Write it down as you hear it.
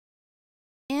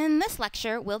In this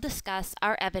lecture, we'll discuss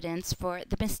our evidence for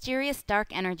the mysterious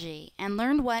dark energy and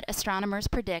learn what astronomers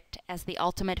predict as the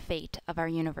ultimate fate of our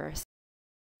universe.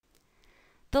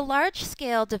 The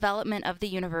large-scale development of the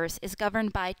universe is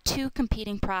governed by two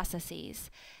competing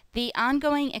processes: the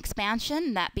ongoing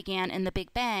expansion that began in the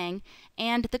Big Bang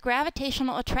and the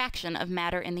gravitational attraction of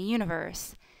matter in the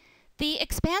universe. The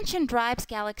expansion drives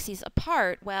galaxies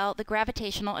apart while the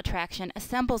gravitational attraction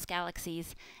assembles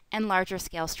galaxies and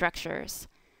larger-scale structures.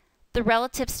 The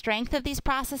relative strength of these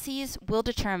processes will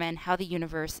determine how the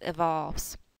universe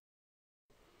evolves.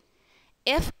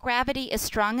 If gravity is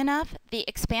strong enough, the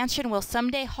expansion will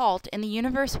someday halt and the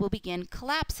universe will begin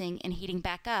collapsing and heating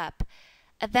back up,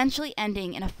 eventually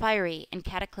ending in a fiery and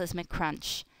cataclysmic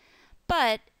crunch.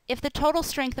 But if the total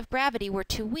strength of gravity were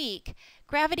too weak,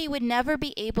 gravity would never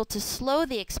be able to slow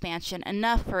the expansion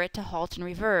enough for it to halt and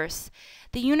reverse.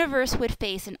 The universe would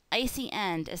face an icy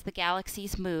end as the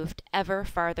galaxies moved ever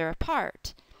farther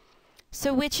apart.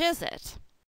 So which is it?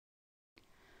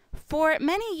 For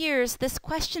many years, this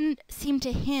question seemed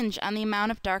to hinge on the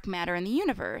amount of dark matter in the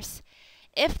universe.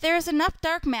 If there is enough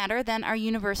dark matter, then our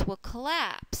universe will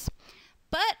collapse.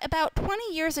 But about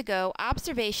 20 years ago,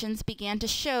 observations began to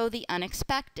show the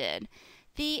unexpected.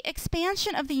 The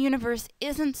expansion of the universe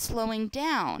isn't slowing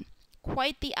down.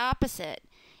 Quite the opposite.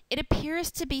 It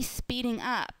appears to be speeding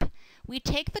up. We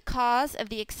take the cause of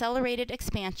the accelerated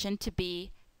expansion to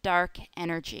be dark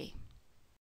energy.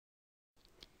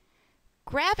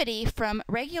 Gravity from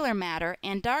regular matter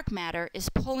and dark matter is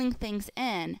pulling things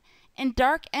in, and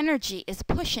dark energy is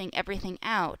pushing everything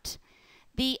out.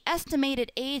 The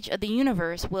estimated age of the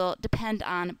universe will depend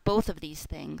on both of these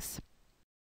things.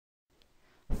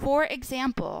 For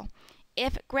example,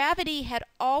 if gravity had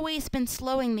always been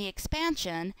slowing the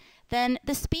expansion, then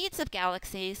the speeds of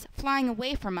galaxies flying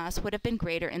away from us would have been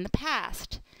greater in the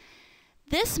past.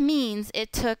 This means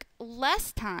it took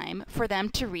less time for them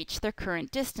to reach their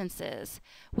current distances.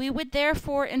 We would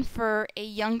therefore infer a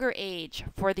younger age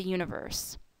for the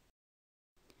universe.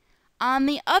 On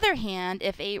the other hand,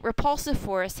 if a repulsive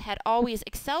force had always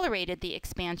accelerated the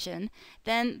expansion,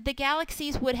 then the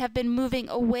galaxies would have been moving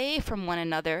away from one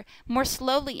another more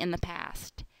slowly in the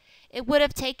past. It would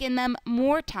have taken them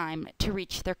more time to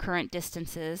reach their current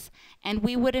distances, and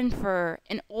we would infer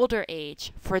an older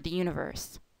age for the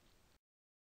universe.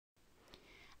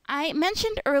 I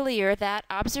mentioned earlier that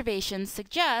observations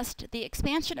suggest the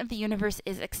expansion of the universe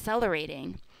is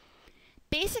accelerating.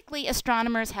 Basically,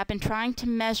 astronomers have been trying to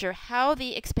measure how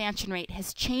the expansion rate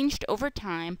has changed over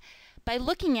time by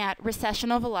looking at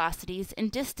recessional velocities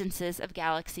and distances of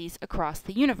galaxies across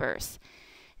the universe.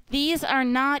 These are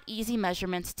not easy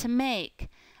measurements to make.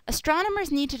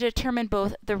 Astronomers need to determine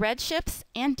both the redshifts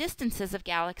and distances of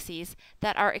galaxies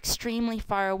that are extremely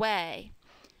far away.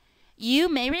 You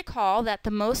may recall that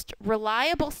the most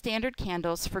reliable standard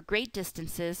candles for great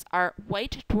distances are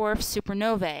white dwarf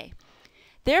supernovae.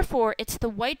 Therefore, it's the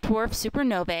white dwarf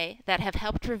supernovae that have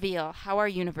helped reveal how our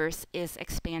universe is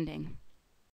expanding.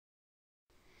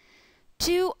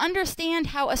 To understand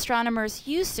how astronomers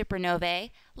use supernovae,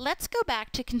 let's go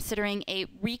back to considering a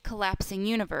recollapsing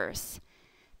universe.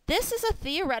 This is a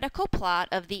theoretical plot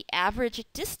of the average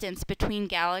distance between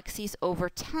galaxies over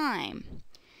time.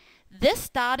 This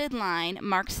dotted line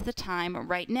marks the time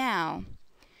right now.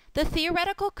 The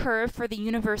theoretical curve for the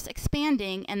universe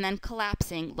expanding and then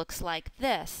collapsing looks like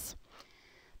this.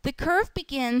 The curve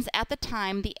begins at the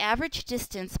time the average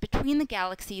distance between the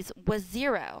galaxies was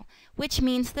 0, which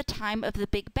means the time of the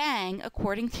Big Bang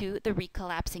according to the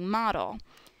recollapsing model.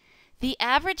 The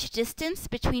average distance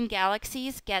between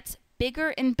galaxies gets bigger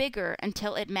and bigger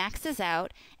until it maxes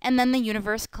out, and then the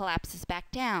universe collapses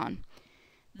back down.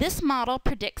 This model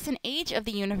predicts an age of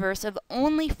the universe of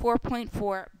only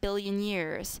 4.4 billion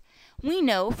years. We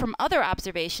know from other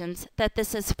observations that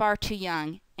this is far too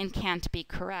young and can't be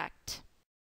correct.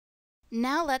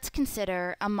 Now let's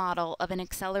consider a model of an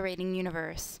accelerating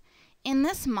universe. In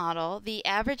this model, the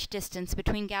average distance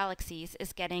between galaxies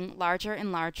is getting larger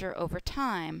and larger over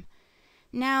time.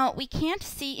 Now, we can't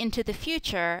see into the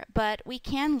future, but we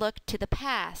can look to the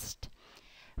past.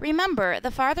 Remember,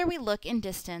 the farther we look in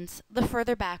distance, the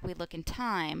further back we look in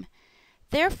time.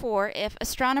 Therefore, if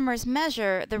astronomers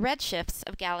measure the redshifts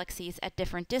of galaxies at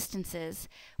different distances,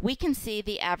 we can see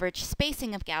the average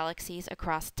spacing of galaxies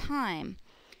across time.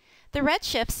 The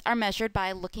redshifts are measured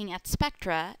by looking at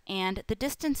spectra, and the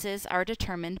distances are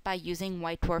determined by using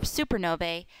white dwarf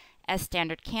supernovae as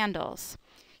standard candles.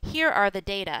 Here are the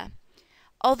data.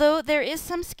 Although there is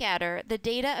some scatter, the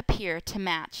data appear to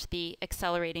match the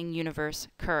accelerating universe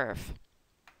curve.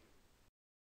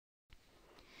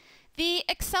 The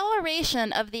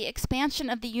acceleration of the expansion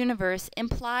of the universe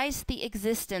implies the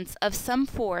existence of some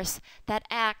force that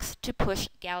acts to push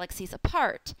galaxies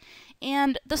apart,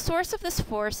 and the source of this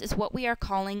force is what we are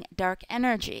calling dark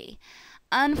energy.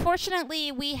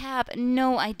 Unfortunately, we have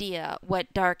no idea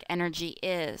what dark energy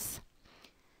is.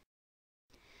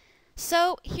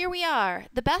 So here we are.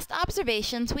 The best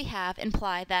observations we have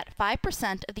imply that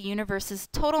 5% of the universe's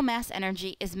total mass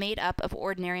energy is made up of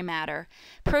ordinary matter.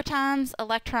 Protons,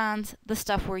 electrons, the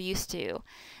stuff we're used to.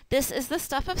 This is the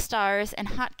stuff of stars and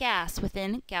hot gas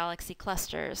within galaxy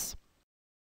clusters.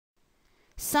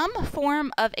 Some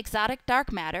form of exotic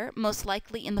dark matter, most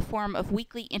likely in the form of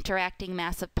weakly interacting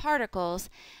massive particles,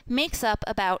 makes up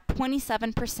about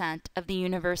 27% of the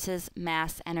universe's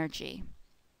mass energy.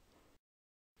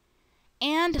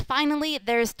 And finally,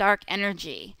 there's dark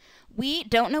energy. We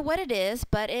don't know what it is,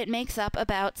 but it makes up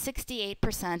about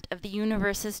 68% of the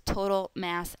universe's total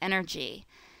mass energy.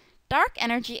 Dark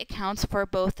energy accounts for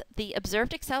both the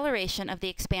observed acceleration of the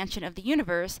expansion of the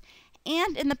universe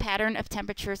and in the pattern of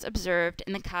temperatures observed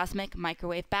in the cosmic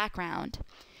microwave background.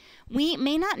 We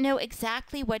may not know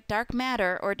exactly what dark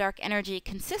matter or dark energy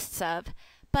consists of,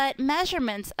 but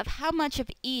measurements of how much of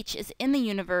each is in the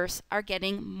universe are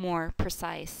getting more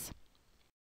precise.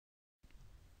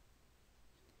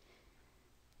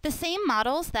 The same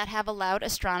models that have allowed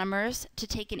astronomers to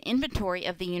take an inventory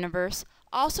of the universe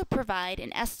also provide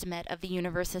an estimate of the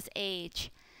universe's age.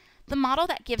 The model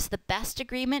that gives the best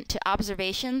agreement to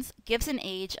observations gives an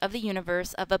age of the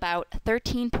universe of about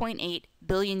 13.8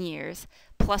 billion years,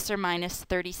 plus or minus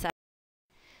 37.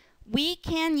 We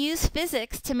can use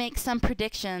physics to make some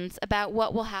predictions about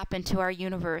what will happen to our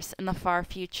universe in the far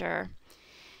future.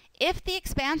 If the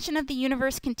expansion of the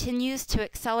universe continues to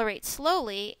accelerate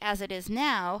slowly, as it is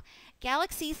now,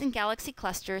 galaxies and galaxy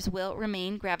clusters will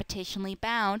remain gravitationally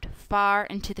bound far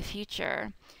into the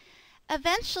future.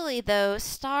 Eventually, though,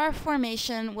 star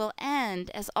formation will end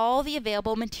as all the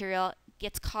available material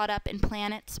gets caught up in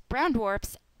planets, brown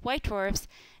dwarfs, white dwarfs,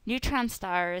 neutron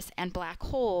stars, and black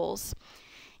holes.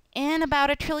 In about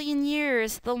 1 trillion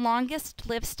years, the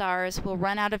longest-lived stars will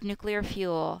run out of nuclear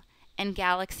fuel, and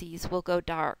galaxies will go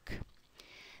dark.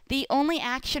 The only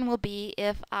action will be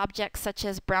if objects such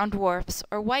as brown dwarfs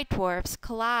or white dwarfs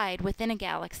collide within a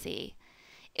galaxy.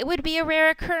 It would be a rare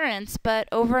occurrence, but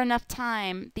over enough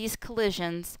time, these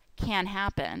collisions can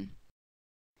happen.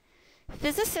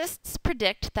 Physicists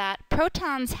predict that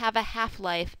protons have a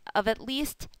half-life of at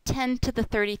least 10 to the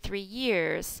 33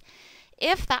 years.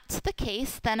 If that's the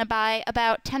case, then by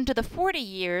about 10 to the 40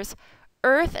 years,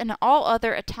 Earth and all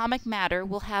other atomic matter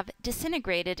will have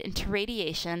disintegrated into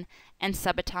radiation and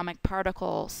subatomic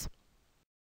particles.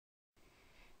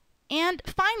 And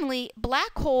finally,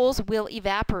 black holes will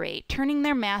evaporate, turning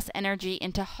their mass energy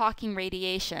into Hawking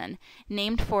radiation,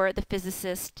 named for the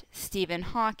physicist Stephen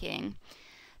Hawking.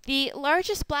 The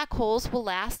largest black holes will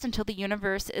last until the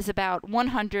universe is about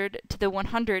 100 to the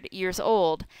 100 years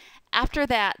old. After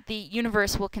that, the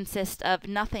universe will consist of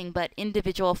nothing but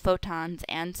individual photons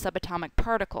and subatomic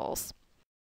particles.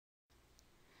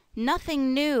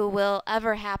 Nothing new will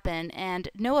ever happen, and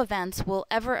no events will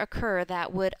ever occur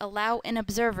that would allow an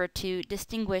observer to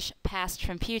distinguish past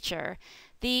from future.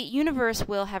 The universe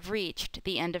will have reached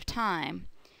the end of time.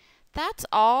 That's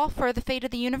all for the fate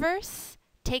of the universe.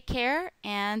 Take care,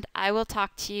 and I will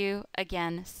talk to you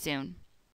again soon.